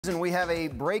And we have a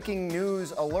breaking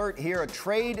news alert here, a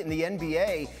trade in the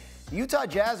NBA. The Utah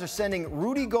Jazz are sending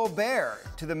Rudy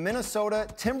Gobert to the Minnesota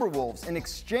Timberwolves in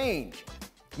exchange.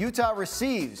 Utah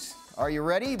receives, are you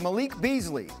ready? Malik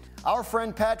Beasley, our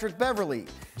friend Patrick Beverley,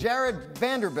 Jared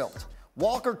Vanderbilt,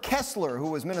 Walker Kessler, who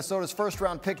was Minnesota's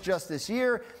first-round pick just this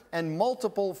year, and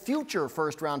multiple future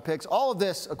first-round picks. All of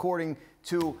this according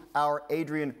to our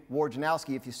Adrian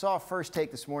Wojnarowski. If you saw First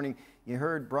Take this morning, you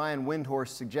heard Brian Windhorst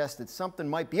suggest that something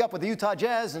might be up with the Utah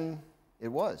Jazz, and it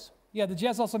was. Yeah, the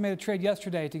Jazz also made a trade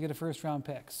yesterday to get a first-round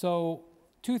pick. So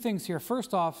two things here.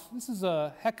 First off, this is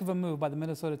a heck of a move by the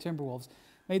Minnesota Timberwolves.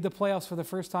 Made the playoffs for the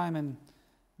first time in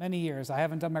many years. I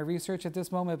haven't done my research at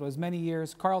this moment, but it was many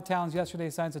years. Karl Towns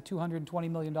yesterday signs a $220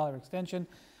 million extension,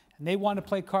 and they want to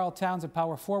play Karl Towns at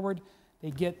power forward. They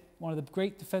get one of the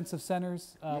great defensive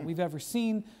centers we've ever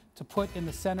seen to put in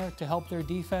the center to help their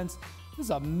defense. This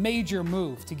is a major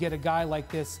move to get a guy like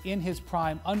this in his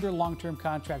prime under long-term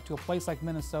contract to a place like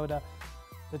Minnesota.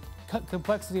 The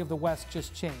complexity of the West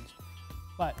just changed.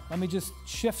 But let me just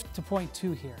shift to point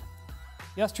two here.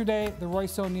 Yesterday, the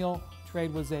Royce O'Neal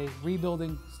trade was a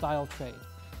rebuilding style trade.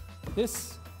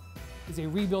 This is a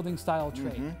rebuilding style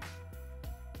trade.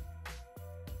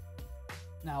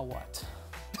 Now what?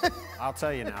 I'll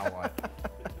tell you now what.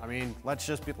 I mean, let's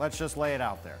just lay it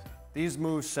out there. These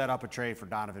moves set up a trade for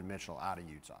Donovan Mitchell out of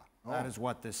Utah. That is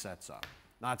what this sets up.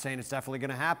 Not saying it's definitely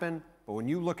going to happen, but when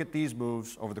you look at these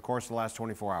moves over the course of the last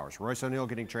 24 hours, Royce O'Neal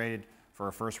getting traded for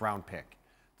a first-round pick.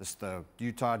 The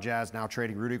Utah Jazz now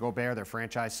trading Rudy Gobert, their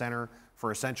franchise center, for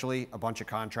essentially a bunch of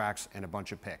contracts and a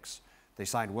bunch of picks. They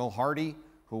signed Will Hardy,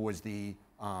 who was the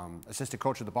assistant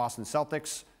coach of the Boston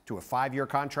Celtics, to a 5-year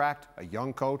contract, a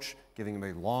young coach, giving him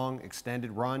a long,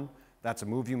 extended run. That's a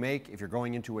move you make if you're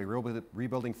going into a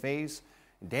rebuilding phase.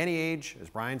 And Danny Ainge, as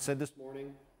Brian said this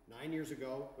morning, 9 years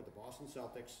ago with the Boston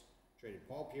Celtics, traded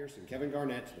Paul Pierce and Kevin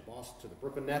Garnett to the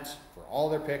Brooklyn Nets for all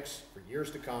their picks for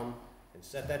years to come and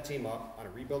set that team up on a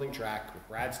rebuilding track with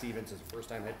Brad Stevens as a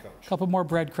first-time head coach. A couple more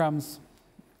breadcrumbs.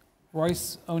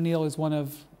 Royce O'Neal is one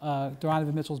of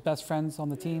Donovan Mitchell's best friends on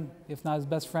the team, if not his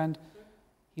best friend.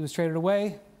 He was traded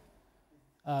away.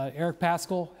 Eric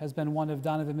Paschall has been one of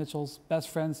Donovan Mitchell's best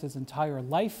friends his entire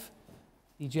life.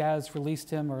 The Jazz released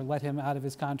him or let him out of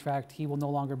his contract. He will no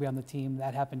longer be on the team.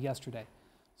 That happened yesterday.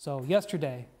 So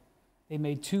yesterday, they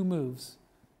made two moves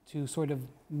to sort of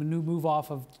move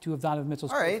off of two of Donovan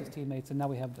Mitchell's closest teammates, and now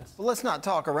we have this. Well, let's not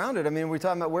talk around it. I mean, we're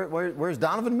talking about where's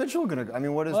Donovan Mitchell going to go? I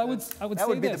mean, what is that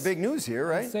would be the big news here,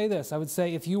 right? I would say this. I would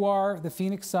say if you are the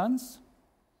Phoenix Suns,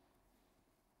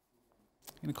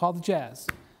 you're going to call the Jazz.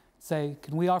 Say,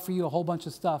 can we offer you a whole bunch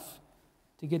of stuff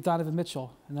to get Donovan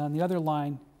Mitchell? And on the other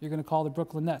line, you're going to call the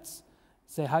Brooklyn Nets.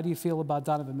 Say, how do you feel about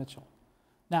Donovan Mitchell?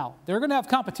 Now, they're going to have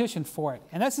competition for it.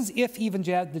 And this is if even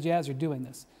the Jazz are doing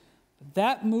this. But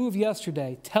that move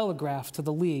yesterday telegraphed to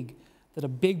the league that a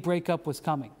big breakup was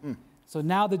coming. So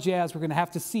now the Jazz, we're going to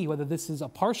have to see whether this is a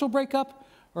partial breakup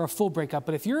or a full breakup.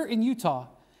 But if you're in Utah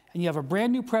and you have a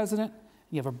brand new president,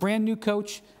 you have a brand new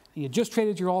coach, and you just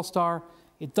traded your all-star,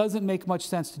 it doesn't make much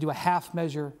sense to do a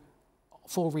half-measure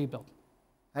full rebuild.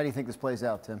 How do you think this plays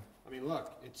out, Tim? I mean,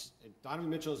 look, Donovan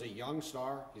Mitchell is a young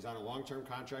star. He's on a long-term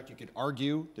contract. You could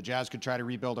argue the Jazz could try to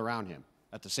rebuild around him.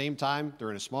 At the same time, they're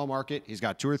in a small market. He's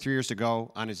got 2 or 3 years to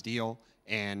go on his deal.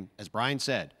 And as Brian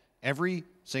said, every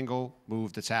single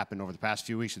move that's happened over the past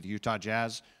few weeks with the Utah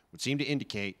Jazz would seem to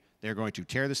indicate they're going to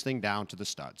tear this thing down to the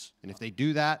studs. And if they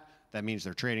do that, that means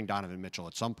they're trading Donovan Mitchell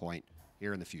at some point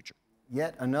here in the future.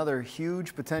 Yet another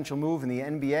huge potential move in the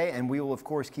NBA, and we will, of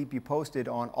course, keep you posted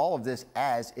on all of this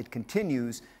as it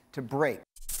continues to break.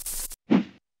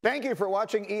 Thank you for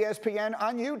watching ESPN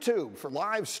on YouTube. For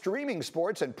live streaming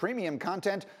sports and premium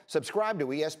content, subscribe to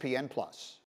ESPN+.